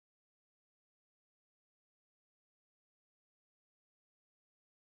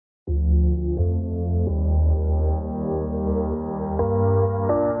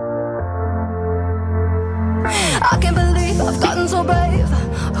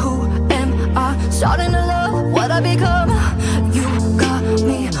starting to love what I become. You got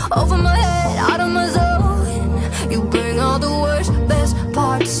me over my head, out of my zone. You bring all the worst, best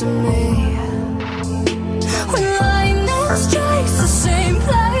parts of me. When lightning strikes the same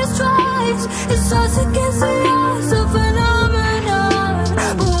place twice, it's us against the odds, a phenomenon.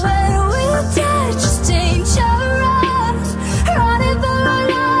 But when we touch, it's dangerous, running for our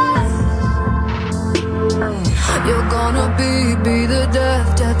life. You're gonna be the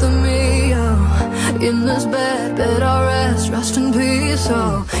death of me, oh. In this bed I rest in peace,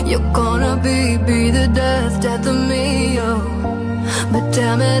 oh. You're gonna be the death of me, oh. But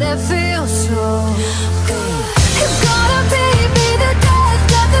damn it, it feels so good. You're gonna be the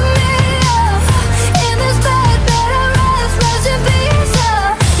death of me, oh. In this bed I rest in peace, oh.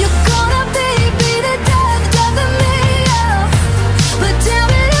 You're gonna be the death of me, oh. But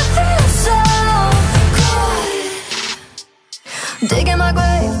damn it, it feels so good. Digging my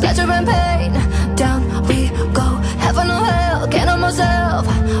grave, pleasure and pain, down we go, heaven or hell, can't help myself.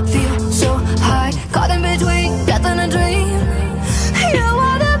 Feel so high, caught in between death and a dream. You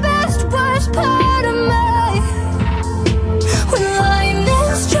are the best, worst part of me. When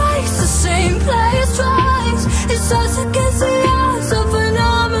lightning strikes the same place twice, it's us against the odds, a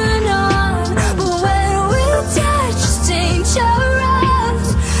phenomenon. But when we touch, it's dangerous,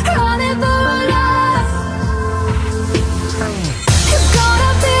 running for our life. You're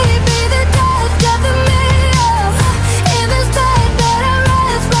gonna be the death of me, oh. In this bed I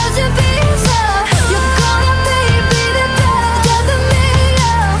rest in peace, oh. You're gonna be the death of me,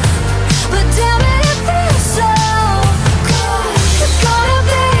 oh. But damn it, it feels so good. You're gonna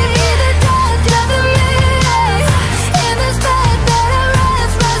be the death of me, oh. In this bed I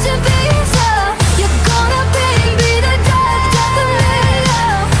rest in peace, oh. You're gonna be the death of me,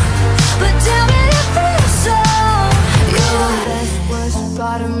 oh. But damn it, it feels so good. Worst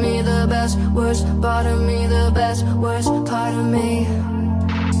part of me, the best, worst part of me, the best, worst part of me.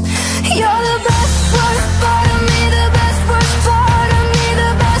 You're the best, worst part of me.